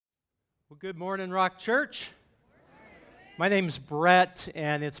Well, good morning, Rock Church. My name's Brett,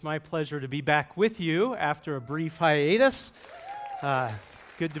 and it's my pleasure to be back with you after a brief hiatus.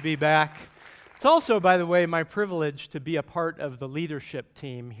 Good to be back. It's also, by the way, my privilege to be a part of the leadership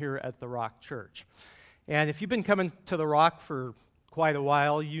team here at the Rock Church. And if you've been coming to the Rock for quite a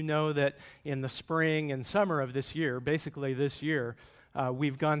while, you know that in the spring and summer of this year, basically this year,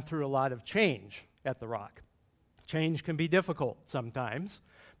 we've gone through a lot of change at the Rock. Change can be difficult sometimes,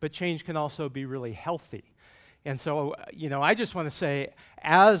 but change can also be really healthy. And so, I just want to say,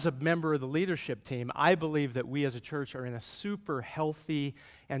 as a member of the leadership team, I believe that we as a church are in a super healthy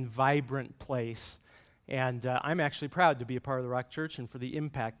and vibrant place. And I'm actually proud to be a part of the Rock Church and for the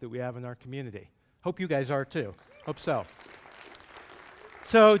impact that we have in our community. Hope you guys are too. Hope so.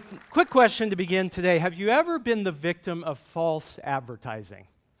 So, quick question to begin today. Have you ever been the victim of false advertising?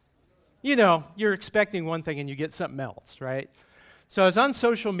 You're expecting one thing and you get something else, right? So I was on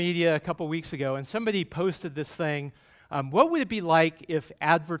social media a couple weeks ago, and somebody posted this thing. What would it be like if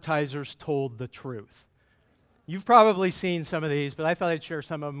advertisers told the truth? You've probably seen some of these, but I thought I'd share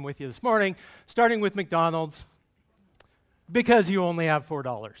some of them with you this morning, starting with McDonald's, because you only have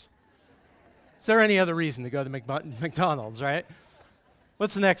 $4. Is there any other reason to go to McDonald's, right?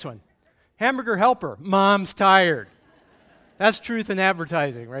 What's the next one? Hamburger Helper, Mom's tired. That's truth in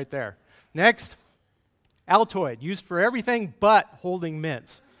advertising right there. Next. Altoid, used for everything but holding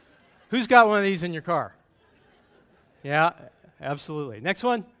mints. Who's got one of these in your car? Yeah, absolutely. Next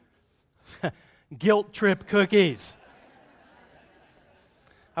one, guilt trip cookies.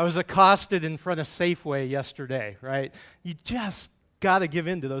 I was accosted in front of Safeway yesterday, right? You just got to give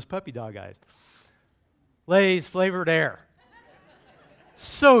in to those puppy dog eyes. Lay's flavored air.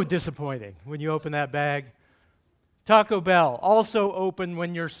 So disappointing when you open that bag. Taco Bell, also open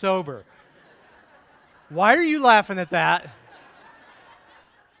when you're sober. Why are you laughing at that?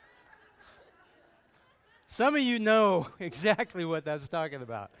 Some of you know exactly what that's talking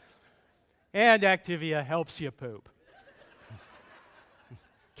about. And Activia helps you poop.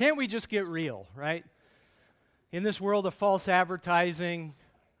 Can't we just get real, right? In this world of false advertising,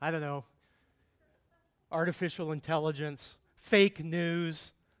 artificial intelligence, fake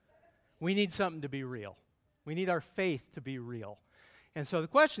news, we need something to be real. We need our faith to be real. And so the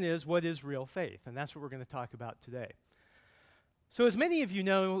question is, what is real faith? And that's what we're going to talk about today. So as many of you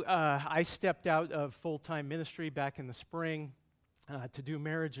know, I stepped out of full-time ministry back in the spring to do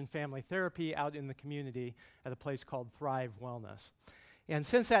marriage and family therapy out in the community at a place called Thrive Wellness. And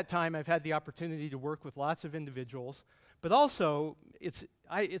since that time, I've had the opportunity to work with lots of individuals, but also it's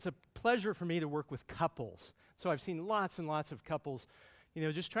a pleasure for me to work with couples. So I've seen lots and lots of couples,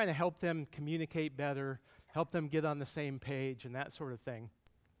 just trying to help them communicate better, help them get on the same page and that sort of thing.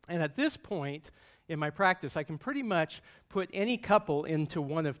 And at this point in my practice, I can pretty much put any couple into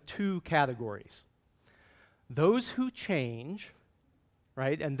one of two categories. Those who change,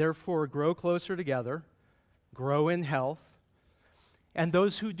 right, and therefore grow closer together, grow in health, and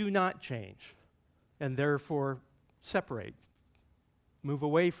those who do not change, and therefore separate, move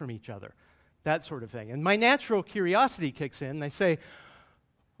away from each other, that sort of thing. And my natural curiosity kicks in, and I say,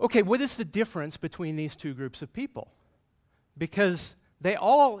 okay, what is the difference between these two groups of people? Because they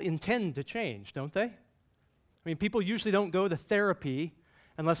all intend to change, don't they? I mean, people usually don't go to therapy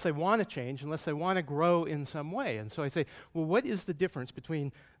unless they want to change, unless they want to grow in some way. And so I say, well, what is the difference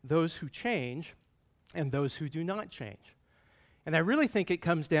between those who change and those who do not change? And I really think it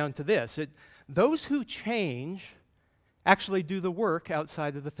comes down to this. Those who change actually do the work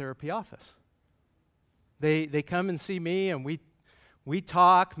outside of the therapy office. They come and see me, and we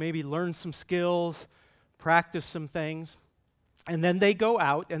talk, maybe learn some skills, practice some things, and then they go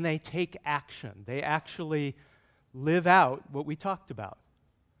out and they take action. They actually live out what we talked about.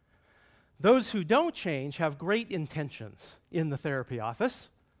 Those who don't change have great intentions in the therapy office,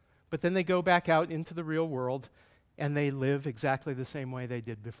 but then they go back out into the real world and they live exactly the same way they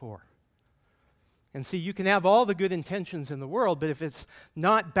did before. And see, you can have all the good intentions in the world, but if it's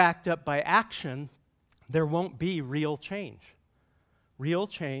not backed up by action, there won't be real change. Real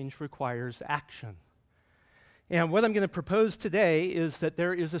change requires action. And what I'm going to propose today is that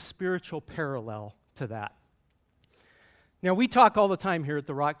there is a spiritual parallel to that. Now, we talk all the time here at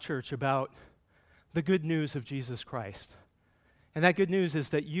the Rock Church about the good news of Jesus Christ. And that good news is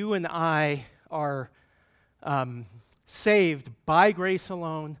that you and I are saved by grace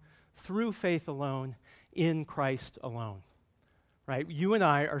alone, through faith alone, in Christ alone. Right? You and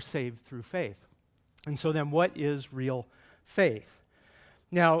I are saved through faith. And so then what is real faith?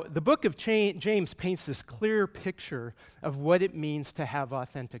 Now, the book of James paints this clear picture of what it means to have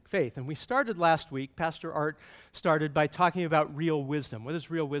authentic faith. And we started last week, Pastor Art started by talking about real wisdom. What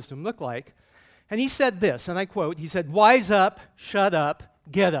does real wisdom look like? And he said this, and I quote, he said, "Wise up, shut up,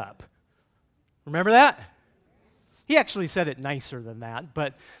 get up." Remember that? He actually said it nicer than that,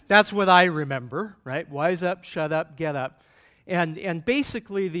 but that's what I remember, right? Wise up, shut up, get up. And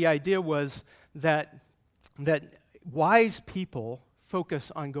basically the idea was that wise people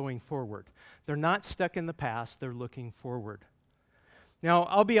focus on going forward. They're not stuck in the past, they're looking forward. Now,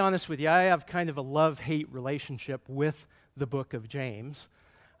 I'll be honest with you, I have kind of a love-hate relationship with the book of James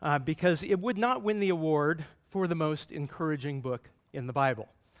because it would not win the award for the most encouraging book in the Bible.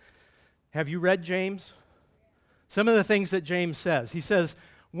 Have you read James? Some of the things that James says. He says,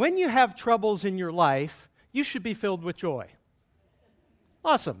 when you have troubles in your life, you should be filled with joy.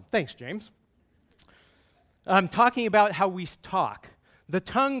 Awesome. Thanks, James. I'm talking about how we talk. The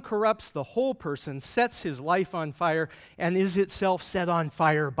tongue corrupts the whole person, sets his life on fire, and is itself set on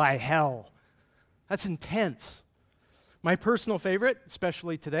fire by hell. That's intense. My personal favorite,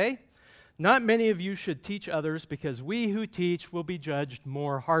 especially today, not many of you should teach others because we who teach will be judged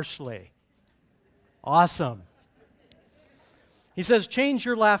more harshly. Awesome. He says, change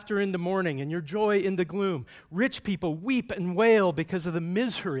your laughter into mourning and your joy into gloom. Rich people weep and wail because of the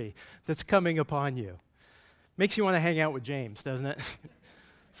misery that's coming upon you. Makes you want to hang out with James, doesn't it?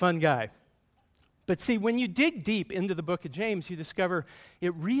 Fun guy. But see, when you dig deep into the book of James, you discover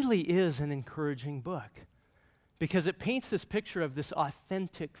it really is an encouraging book because it paints this picture of this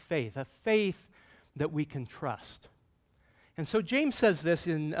authentic faith, a faith that we can trust. And so James says this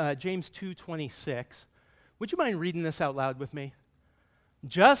in James 2:26. Would you mind reading this out loud with me?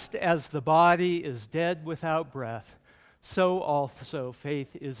 Just as the body is dead without breath, so also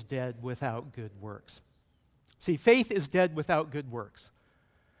faith is dead without good works. See, faith is dead without good works.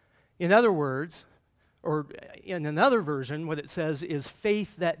 In other words, or in another version, what it says is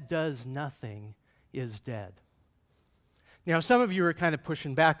faith that does nothing is dead. Now, some of you are kind of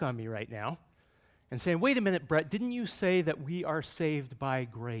pushing back on me right now and saying, wait a minute, Brett, didn't you say that we are saved by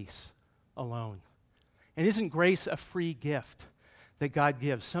grace alone? And isn't grace a free gift that God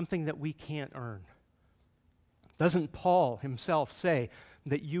gives, something that we can't earn? Doesn't Paul himself say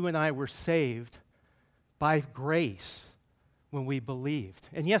that you and I were saved by grace when we believed?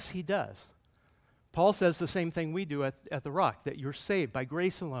 And yes, he does. Paul says the same thing we do at the Rock, that you're saved by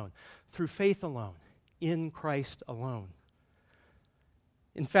grace alone, through faith alone, in Christ alone.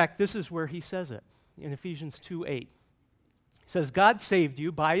 In fact, this is where he says it, in Ephesians 2:8. He says, God saved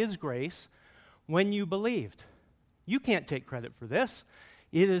you by his grace when you believed. You can't take credit for this.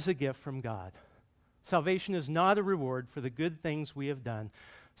 It is a gift from God. Salvation is not a reward for the good things we have done,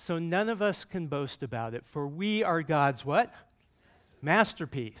 so none of us can boast about it, for we are God's what?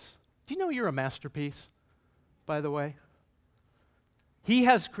 Masterpiece. Do you know you're a masterpiece, by the way? He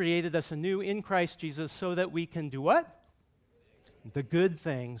has created us anew in Christ Jesus so that we can do what? The good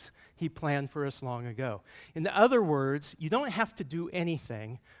things he planned for us long ago. In other words, you don't have to do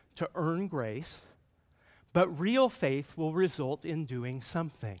anything to earn grace, but real faith will result in doing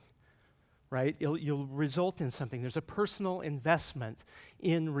something, right? You'll result in something. There's a personal investment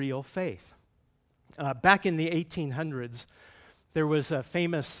in real faith. Back in the 1800s, there was a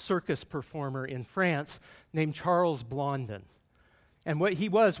famous circus performer in France named Charles Blondin. And what he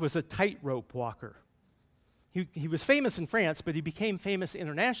was a tightrope walker. He was famous in France, but he became famous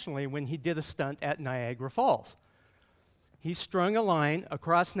internationally when he did a stunt at Niagara Falls. He strung a line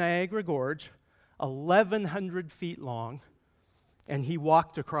across Niagara Gorge, 1,100 feet long, and he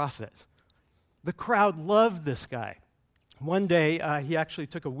walked across it. The crowd loved this guy. One day, he actually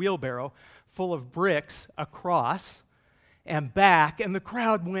took a wheelbarrow full of bricks across and back, and the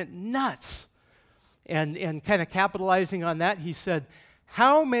crowd went nuts. And kind of capitalizing on that, he said,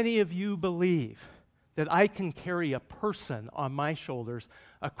 how many of you believe that I can carry a person on my shoulders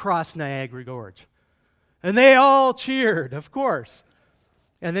across Niagara Gorge? And they all cheered, of course.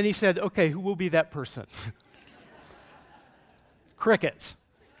 And then he said, okay, who will be that person? Crickets.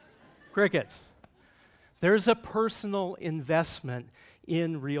 Crickets. There's a personal investment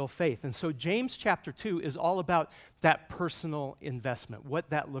in real faith. And so James chapter 2 is all about that personal investment, what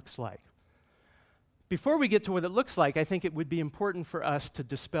that looks like. Before we get to what it looks like, I think it would be important for us to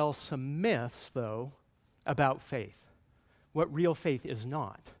dispel some myths, though, about faith, what real faith is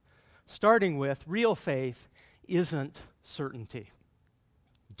not. Starting with, real faith isn't certainty.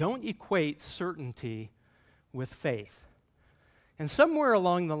 Don't equate certainty with faith. And somewhere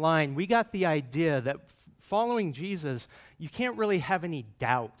along the line, we got the idea that following Jesus, you can't really have any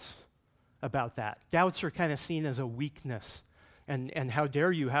doubts about that. Doubts are kind of seen as a weakness And how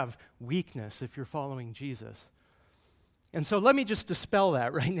dare you have weakness if you're following Jesus? And so let me just dispel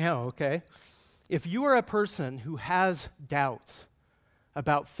that right now, okay? If you are a person who has doubts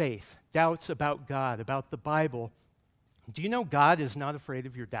about faith, doubts about God, about the Bible, do you know God is not afraid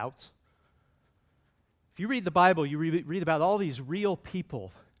of your doubts? If you read the Bible, you read about all these real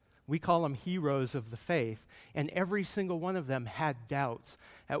people. We call them heroes of the faith, and every single one of them had doubts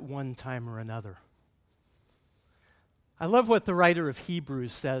at one time or another. I love what the writer of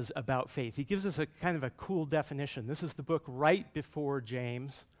Hebrews says about faith. He gives us a kind of a cool definition. This is the book right before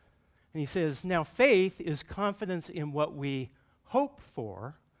James. And he says, now faith is confidence in what we hope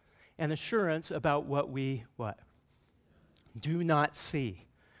for and assurance about what we, what? Do not see.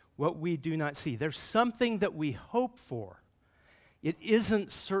 What we do not see. There's something that we hope for. It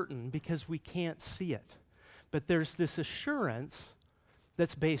isn't certain because we can't see it. But there's this assurance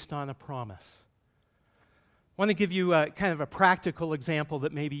that's based on a promise. I want to give you kind of a practical example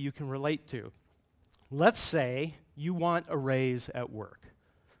that maybe you can relate to. Let's say you want a raise at work.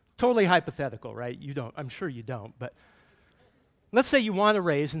 Totally hypothetical, right? You don't. I'm sure you don't. But let's say you want a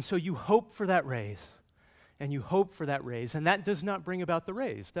raise, and so you hope for that raise. And you hope for that raise, and that does not bring about the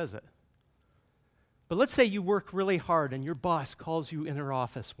raise, does it? But let's say you work really hard, and your boss calls you in her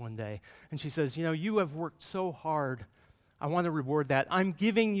office one day, and she says, you know, you have worked so hard. I want to reward that. I'm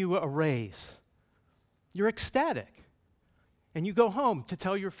giving you a raise. You're ecstatic. And you go home to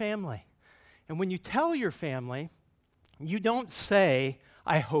tell your family. And when you tell your family, you don't say,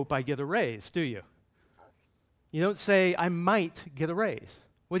 I hope I get a raise, do you? You don't say, I might get a raise.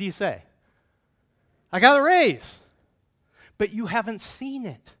 What do you say? I got a raise. But you haven't seen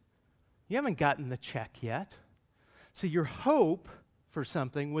it. You haven't gotten the check yet. So your hope for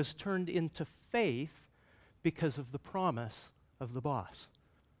something was turned into faith because of the promise of the boss.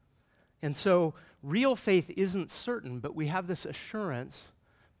 And so real faith isn't certain, but we have this assurance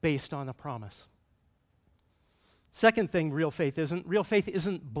based on a promise. Second thing real faith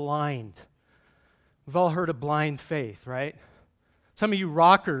isn't blind. We've all heard of blind faith, right? Some of you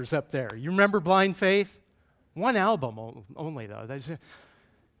rockers up there, you remember Blind Faith? One album only, though.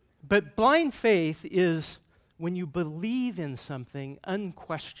 But blind faith is when you believe in something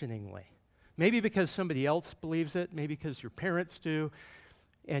unquestioningly. Maybe because somebody else believes it, maybe because your parents do,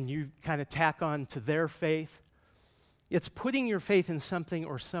 and you kind of tack on to their faith. It's putting your faith in something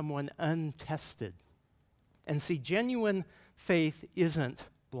or someone untested. And see, genuine faith isn't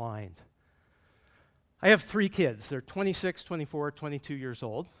blind. I have 3 kids. They're 26, 24, 22 years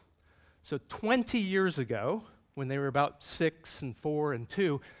old. So 20 years ago, when they were about 6 and 4 and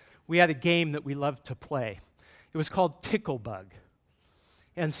 2, we had a game that we loved to play. It was called Ticklebug.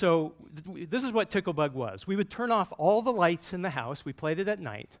 And so this is what Ticklebug was. We would turn off all the lights in the house. We played it at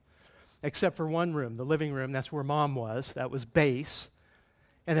night, except for one room, the living room. That's where Mom was. That was base.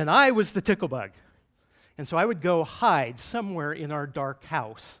 And then I was the Ticklebug. And so I would go hide somewhere in our dark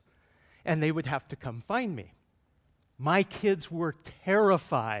house, and they would have to come find me. My kids were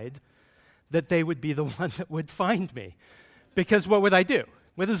terrified that they would be the one that would find me. Because what would I do?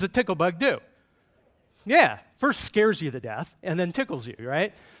 What does a Ticklebug do? Yeah, first scares you to death and then tickles you,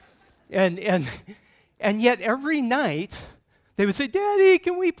 right? And yet every night they would say, Daddy,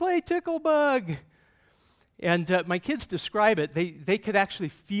 can we play Ticklebug? And my kids describe it. They could actually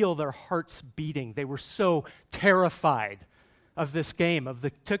feel their hearts beating. They were so terrified of this game, of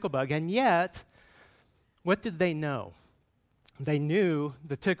the Ticklebug. And yet, what did they know? They knew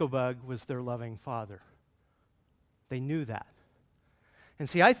the Ticklebug was their loving father. They knew that. And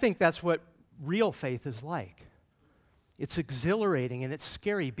see, I think that's what real faith is like. It's exhilarating and it's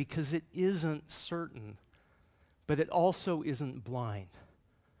scary because it isn't certain, but it also isn't blind.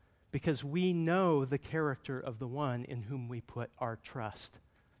 Because we know the character of the one in whom we put our trust,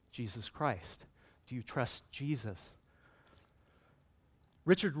 Jesus Christ. Do you trust Jesus?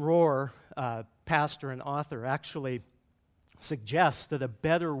 Richard Rohr, pastor and author, actually suggests that a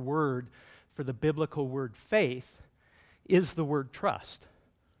better word for the biblical word faith is the word trust.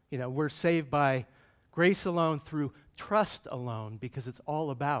 You know, we're saved by grace alone through trust alone because it's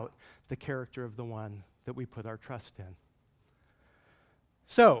all about the character of the one that we put our trust in.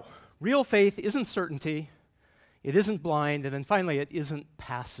 So, real faith isn't certainty, it isn't blind, and then finally, it isn't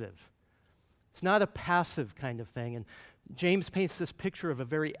passive. It's not a passive kind of thing, and James paints this picture of a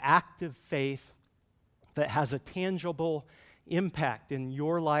very active faith that has a tangible impact in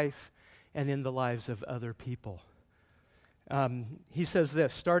your life and in the lives of other people. He says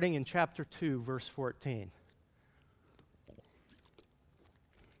this, starting in chapter 2, verse 14.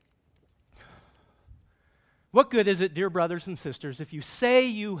 What good is it, dear brothers and sisters, if you say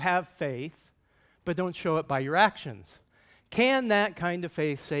you have faith, but don't show it by your actions? Can that kind of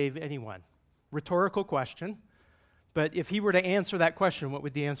faith save anyone? Rhetorical question. But if he were to answer that question, what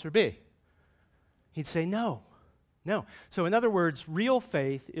would the answer be? He'd say no. No. So in other words, real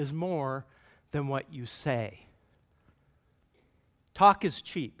faith is more than what you say. Talk is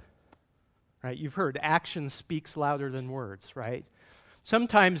cheap, right? You've heard action speaks louder than words, right?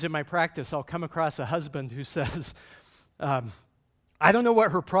 Sometimes in my practice, I'll come across a husband who says, I don't know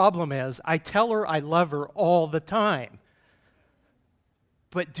what her problem is. I tell her I love her all the time.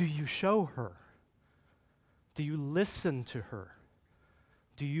 But do you show her? Do you listen to her?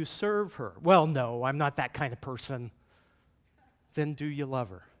 Do you serve her? Well, no, I'm not that kind of person. Then do you love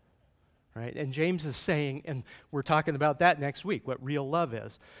her? Right? And James is saying, and we're talking about that next week, what real love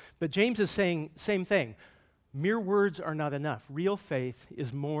is. But James is saying, same thing. Mere words are not enough. Real faith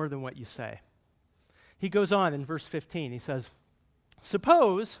is more than what you say. He goes on in verse 15. He says,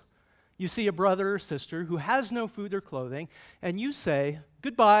 suppose you see a brother or sister who has no food or clothing, and you say,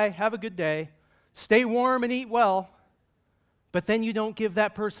 goodbye, have a good day, stay warm and eat well, but then you don't give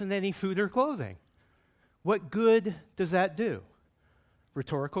that person any food or clothing. What good does that do?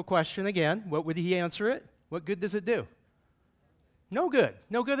 Rhetorical question again. What would he answer it? What good does it do? No good.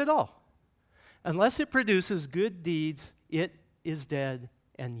 No good at all. Unless it produces good deeds, it is dead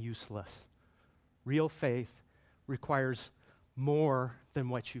and useless. Real faith requires more than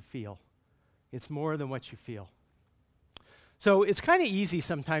what you feel. It's more than what you feel. So it's kind of easy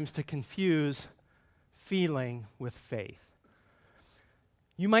sometimes to confuse feeling with faith.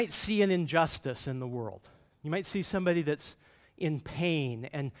 You might see an injustice in the world. You might see somebody that's in pain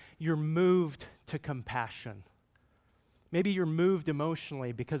and you're moved to compassion. Maybe you're moved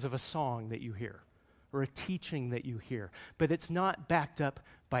emotionally because of a song that you hear or a teaching that you hear, but it's not backed up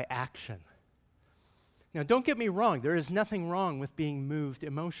by action. Now, don't get me wrong. There is nothing wrong with being moved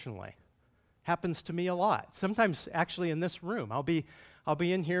emotionally. Happens to me a lot. Sometimes, actually, in this room, I'll be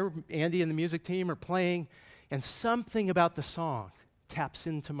in here. Andy and the music team are playing, and something about the song taps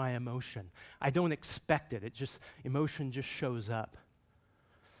into my emotion. I don't expect it. Emotion just shows up.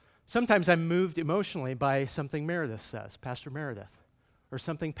 Sometimes I'm moved emotionally by something Meredith says, Pastor Meredith, or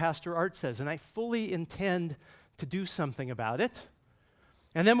something Pastor Art says, and I fully intend to do something about it.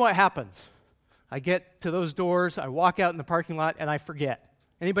 And then what happens? I get to those doors, I walk out in the parking lot, and I forget.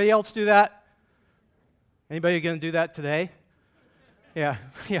 Anybody else do that? Anybody going to do that today? Yeah,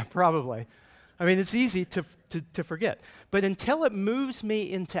 probably. I mean, it's easy to forget. But until it moves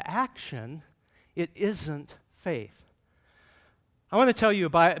me into action, it isn't faith. I want to tell you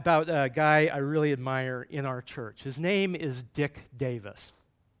about a guy I really admire in our church. His name is Dick Davis.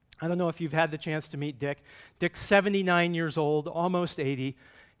 I don't know if you've had the chance to meet Dick. Dick's 79 years old, almost 80.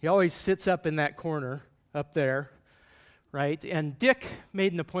 He always sits up in that corner up there, right? And Dick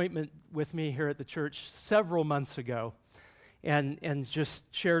made an appointment with me here at the church several months ago and just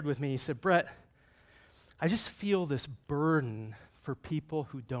shared with me. He said, Brett, I just feel this burden for people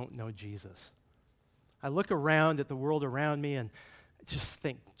who don't know Jesus. I look around at the world around me and just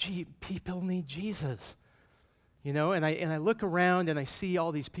think, gee, people need Jesus. You know, and I look around and I see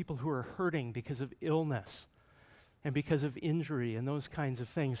all these people who are hurting because of illness and because of injury and those kinds of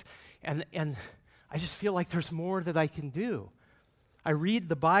things. And I just feel like there's more that I can do. I read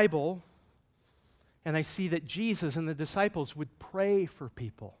the Bible and I see that Jesus and the disciples would pray for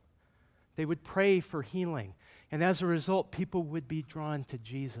people. They would pray for healing. And as a result, people would be drawn to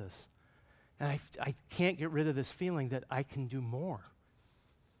Jesus. And I can't get rid of this feeling that I can do more.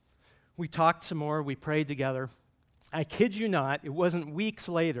 We talked some more. We prayed together. I kid you not, it wasn't weeks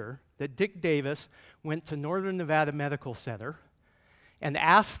later that Dick Davis went to Northern Nevada Medical Center and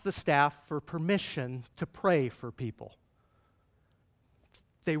asked the staff for permission to pray for people.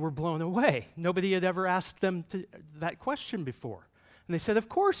 They were blown away. Nobody had ever asked them that question before. And they said, of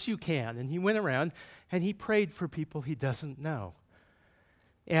course you can. And he went around and he prayed for people he doesn't know.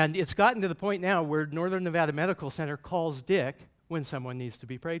 And it's gotten to the point now where Northern Nevada Medical Center calls Dick when someone needs to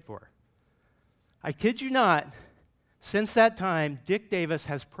be prayed for. I kid you not, since that time, Dick Davis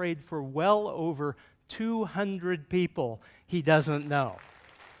has prayed for well over 200 people he doesn't know.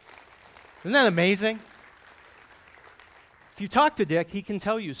 Isn't that amazing? If you talk to Dick, he can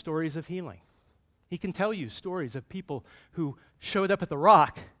tell you stories of healing. He can tell you stories of people who showed up at the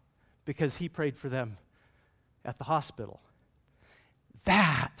Rock because he prayed for them at the hospital.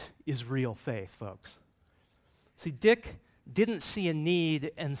 That is real faith, folks. See, Dick didn't see a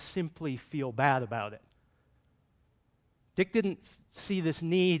need and simply feel bad about it. Dick didn't see this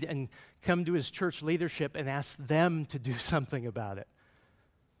need and come to his church leadership and ask them to do something about it.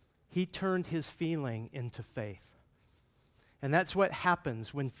 He turned his feeling into faith. And that's what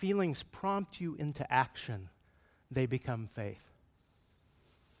happens when feelings prompt you into action. they become faith.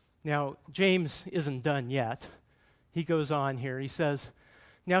 Now, James isn't done yet. He goes on here. He says,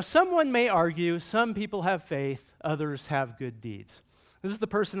 now someone may argue some people have faith, others have good deeds. This is the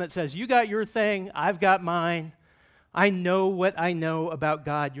person that says, you got your thing, I've got mine. I know what I know about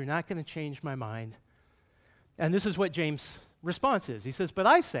God. You're not going to change my mind. And this is what James' response is. He says, but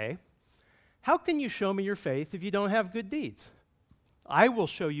I say, how can you show me your faith if you don't have good deeds? I will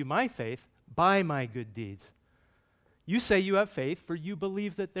show you my faith by my good deeds. You say you have faith, for you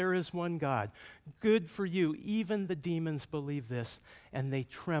believe that there is one God. Good for you. Even the demons believe this, and they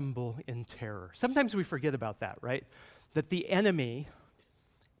tremble in terror. Sometimes we forget about that, right? That the enemy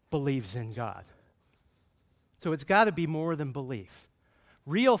believes in God. So it's got to be more than belief.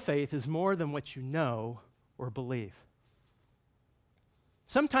 Real faith is more than what you know or believe.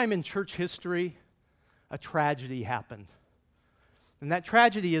 Sometime in church history, a tragedy happened. And that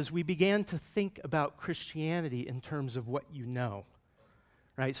tragedy is we began to think about Christianity in terms of what you know.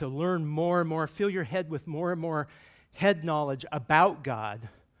 Right? So learn more and more, fill your head with more and more head knowledge about God,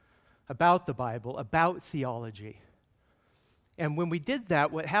 about the Bible, about theology. And when we did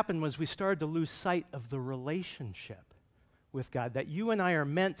that, what happened was we started to lose sight of the relationship with God, that you and I are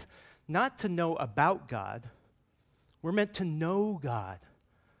meant not to know about God, we're meant to know God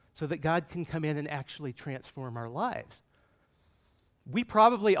so that God can come in and actually transform our lives. We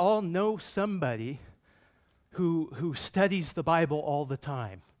probably all know somebody who studies the Bible all the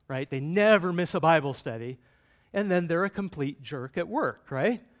time, right? They never miss a Bible study, and then they're a complete jerk at work,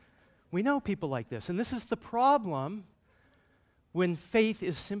 right? We know people like this, and this is the problem when faith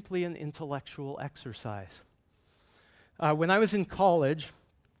is simply an intellectual exercise. When I was in college,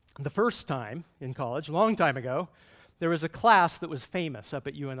 the first time in college, a long time ago, there was a class that was famous up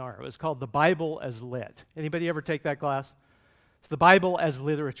at UNR. It was called The Bible as Lit. Anybody ever take that class? It's the Bible as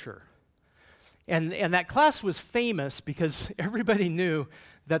literature. And that class was famous because everybody knew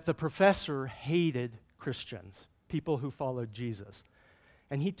that the professor hated Christians, people who followed Jesus.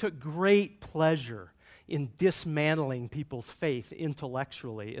 And he took great pleasure in dismantling people's faith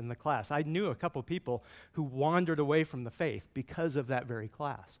intellectually in the class. I knew a couple people who wandered away from the faith because of that very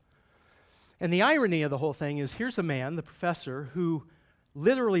class. And the irony of the whole thing is here's a man, the professor, who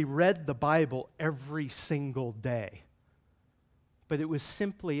literally read the Bible every single day. But it was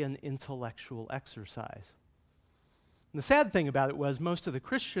simply an intellectual exercise. And the sad thing about it was most of the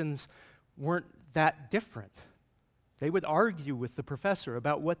Christians weren't that different. They would argue with the professor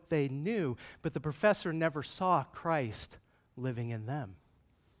about what they knew, but the professor never saw Christ living in them.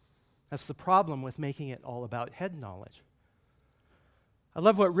 That's the problem with making it all about head knowledge. I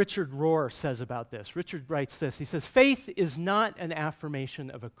love what Richard Rohr says about this. Richard writes this. He says, faith is not an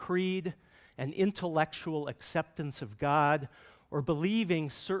affirmation of a creed, an intellectual acceptance of God, or believing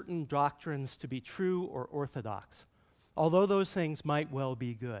certain doctrines to be true or orthodox, although those things might well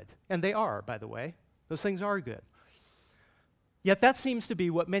be good. And they are, by the way. Those things are good. Yet that seems to be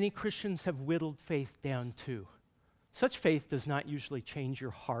what many Christians have whittled faith down to. Such faith does not usually change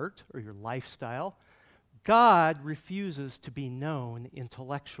your heart or your lifestyle. God refuses to be known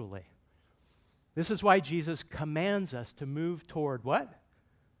intellectually. This is why Jesus commands us to move toward what?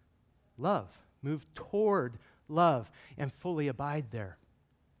 Love. Move toward love and fully abide there.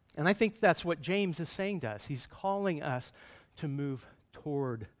 And I think that's what James is saying to us. He's calling us to move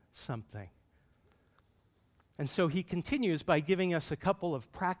toward something. And so he continues by giving us a couple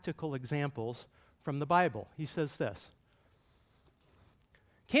of practical examples from the Bible. He says this,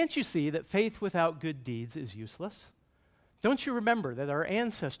 can't you see that faith without good deeds is useless? Don't you remember that our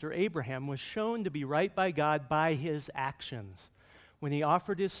ancestor Abraham was shown to be right by God by his actions when he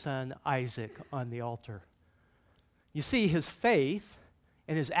offered his son Isaac on the altar? You see, his faith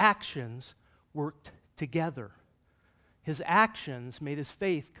and his actions worked together. His actions made his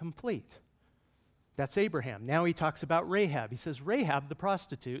faith complete. That's Abraham. Now he talks about Rahab. He says Rahab, the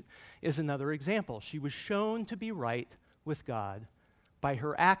prostitute, is another example. She was shown to be right with God by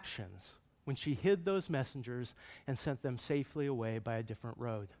her actions when she hid those messengers and sent them safely away by a different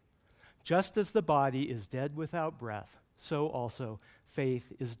road. Just as the body is dead without breath, so also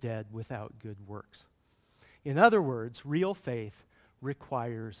faith is dead without good works. In other words, real faith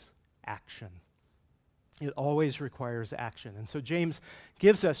requires action. It always requires action. And so James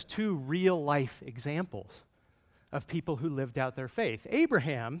gives us two real-life examples of people who lived out their faith.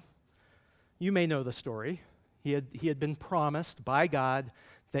 Abraham, you may know the story. He had been promised by God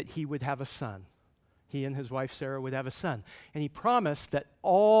that he would have a son. He and his wife Sarah would have a son. And he promised that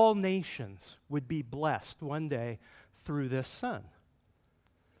all nations would be blessed one day through this son.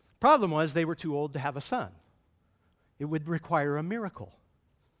 Problem was they were too old to have a son. It would require a miracle.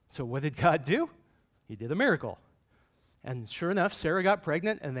 So what did God do? He did a miracle. And sure enough, Sarah got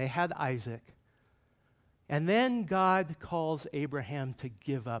pregnant and they had Isaac. And then God calls Abraham to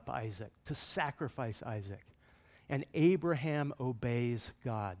give up Isaac, to sacrifice Isaac. And Abraham obeys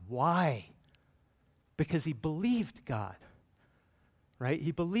God. Why? Because he believed God, right?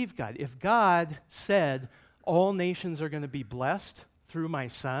 He believed God. If God said, all nations are going to be blessed through my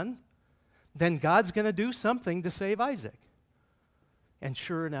son, then God's going to do something to save Isaac. And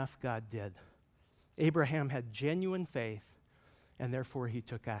sure enough, God did. Abraham had genuine faith, and therefore he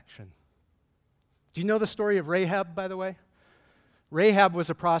took action. Do you know the story of Rahab, by the way? Rahab was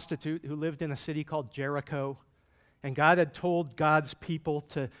a prostitute who lived in a city called Jericho, and God had told God's people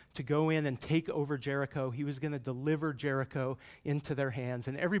to go in and take over Jericho. He was going to deliver Jericho into their hands,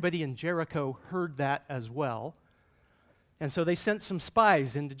 and everybody in Jericho heard that as well. And so they sent some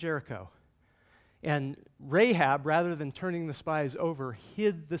spies into Jericho. And Rahab, rather than turning the spies over,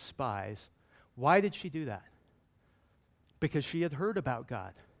 hid the spies. Why did she do that? Because she had heard about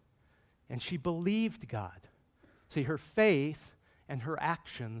God, and she believed God. See, her faith and her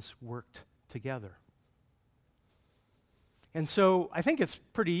actions worked together. And so I think it's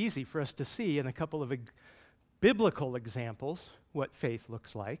pretty easy for us to see in a couple of biblical examples what faith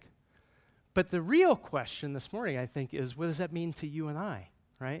looks like. But the real question this morning, I think, is what does that mean to you and I,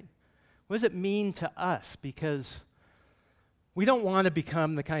 right? What does it mean to us? Because we don't want to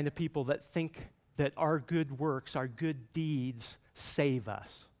become the kind of people that think that our good works, our good deeds save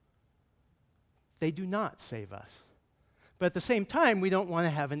us. They do not save us. But at the same time, we don't want to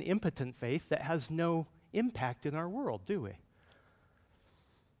have an impotent faith that has no impact in our world, do we?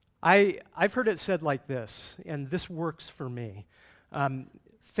 I've heard it said like this, and this works for me.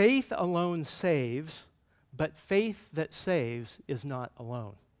 Faith alone saves, but faith that saves is not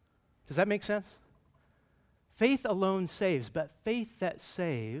alone. Does that make sense? Faith alone saves, but faith that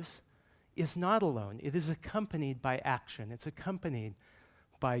saves is not alone. It is accompanied by action. It's accompanied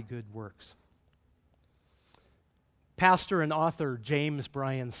by good works. Pastor and author James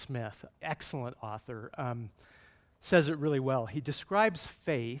Bryan Smith, excellent author, says it really well. He describes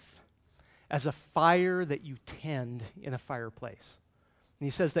faith as a fire that you tend in a fireplace. And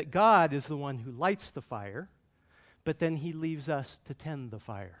he says that God is the one who lights the fire, but then he leaves us to tend the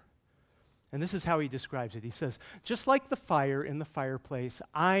fire. And this is how he describes it. He says, just like the fire in the fireplace,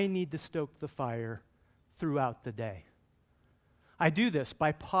 I need to stoke the fire throughout the day. I do this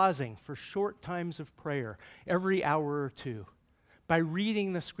by pausing for short times of prayer every hour or two, by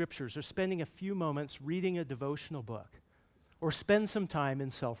reading the scriptures or spending a few moments reading a devotional book, or spend some time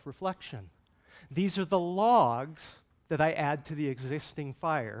in self-reflection. These are the logs that I add to the existing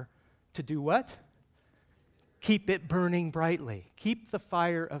fire to do what? Keep it burning brightly. Keep the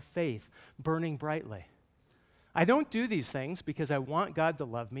fire of faith burning brightly. I don't do these things because I want God to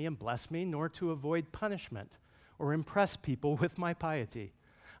love me and bless me, nor to avoid punishment or impress people with my piety.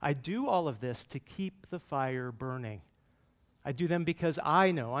 I do all of this to keep the fire burning. I do them because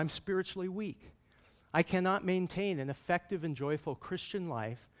I know I'm spiritually weak. I cannot maintain an effective and joyful Christian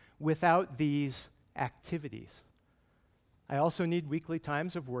life without these activities. I also need weekly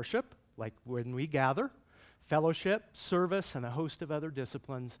times of worship, like when we gather, fellowship, service, and a host of other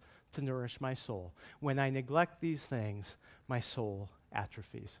disciplines to nourish my soul. When I neglect these things, my soul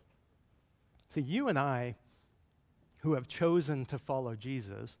atrophies. See, you and I, who have chosen to follow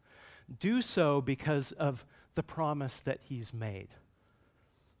Jesus, do so because of the promise that he's made.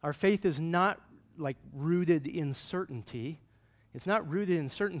 Our faith is not like rooted in certainty. It's not rooted in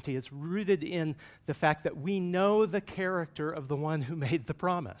certainty. It's rooted in the fact that we know the character of the one who made the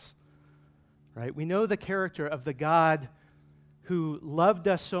promise. Right? We know the character of the God who loved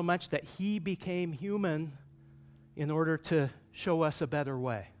us so much that he became human in order to show us a better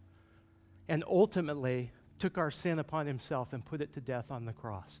way, and ultimately took our sin upon himself and put it to death on the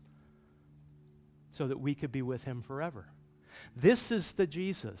cross so that we could be with him forever. This is the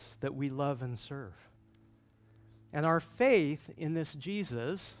Jesus that we love and serve. And our faith in this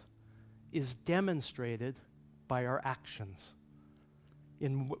Jesus is demonstrated by our actions,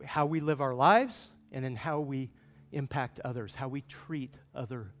 in how we live our lives and in how we impact others, how we treat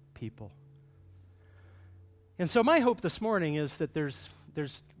other people. And so my hope this morning is that there's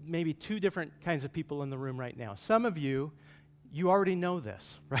maybe two different kinds of people in the room right now. Some of you already know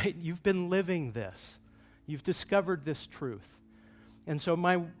this, right? You've been living this. You've discovered this truth. And so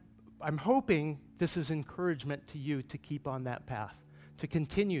I'm hoping this is encouragement to you to keep on that path, to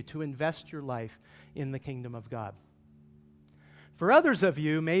continue to invest your life in the kingdom of God. For others of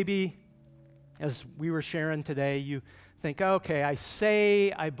you, maybe, as we were sharing today, you think, okay, I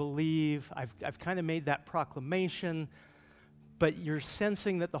say I believe, I've kind of made that proclamation, but you're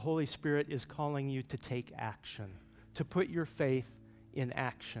sensing that the Holy Spirit is calling you to take action, to put your faith in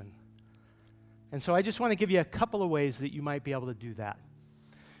action. And so I just want to give you a couple of ways that you might be able to do that.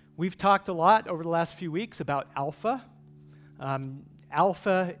 We've talked a lot over the last few weeks about Alpha.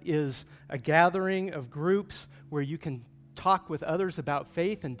 Alpha is a gathering of groups where you can talk with others about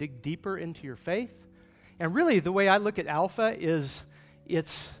faith and dig deeper into your faith. And really, the way I look at Alpha is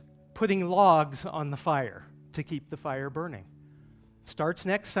it's putting logs on the fire to keep the fire burning. It starts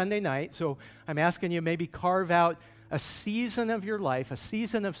next Sunday night, so I'm asking you maybe carve out a season of your life, a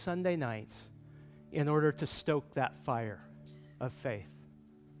season of Sunday nights, in order to stoke that fire of faith.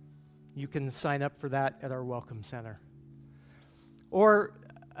 You can sign up for that at our Welcome Center. Or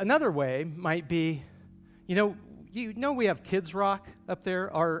another way might be, you know we have Kids Rock up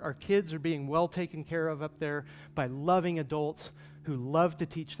there. Our kids are being well taken care of up there by loving adults who love to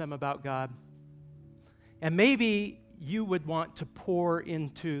teach them about God. And maybe you would want to pour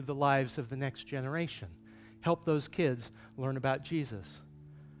into the lives of the next generation. Help those kids learn about Jesus.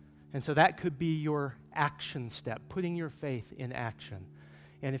 And so that could be your action step, putting your faith in action.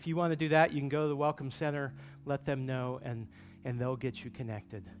 And if you want to do that, you can go to the Welcome Center, let them know, and they'll get you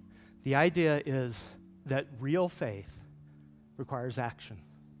connected. The idea is that real faith requires action.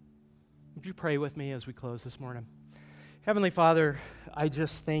 Would you pray with me as we close this morning? Heavenly Father, I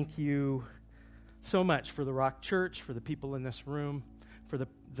just thank you so much for the Rock Church, for the people in this room, for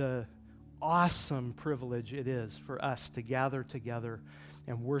the awesome privilege it is for us to gather together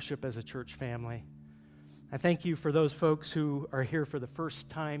and worship as a church family. I thank you for those folks who are here for the first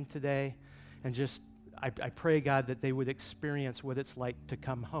time today, and just I pray, God, that they would experience what it's like to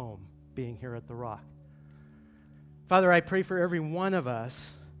come home being here at the Rock. Father, I pray for every one of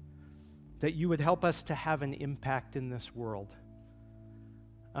us that you would help us to have an impact in this world.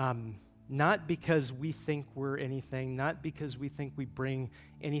 Not because we think we're anything, not because we think we bring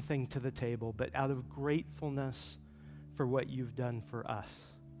anything to the table, but out of gratefulness for what you've done for us.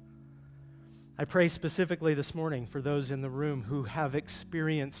 I pray specifically this morning for those in the room who have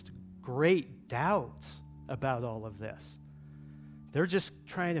experienced great doubts about all of this. They're just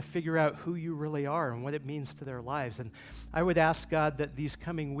trying to figure out who you really are and what it means to their lives. And I would ask God that these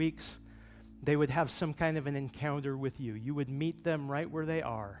coming weeks, they would have some kind of an encounter with you. You would meet them right where they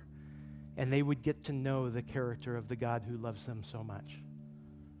are, and they would get to know the character of the God who loves them so much.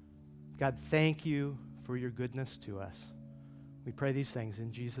 God, thank you for your goodness to us. We pray these things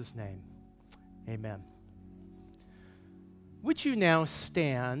in Jesus' name. Amen. Would you now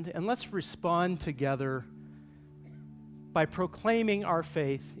stand and let's respond together by proclaiming our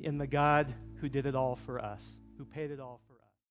faith in the God who did it all for us, who paid it all for us.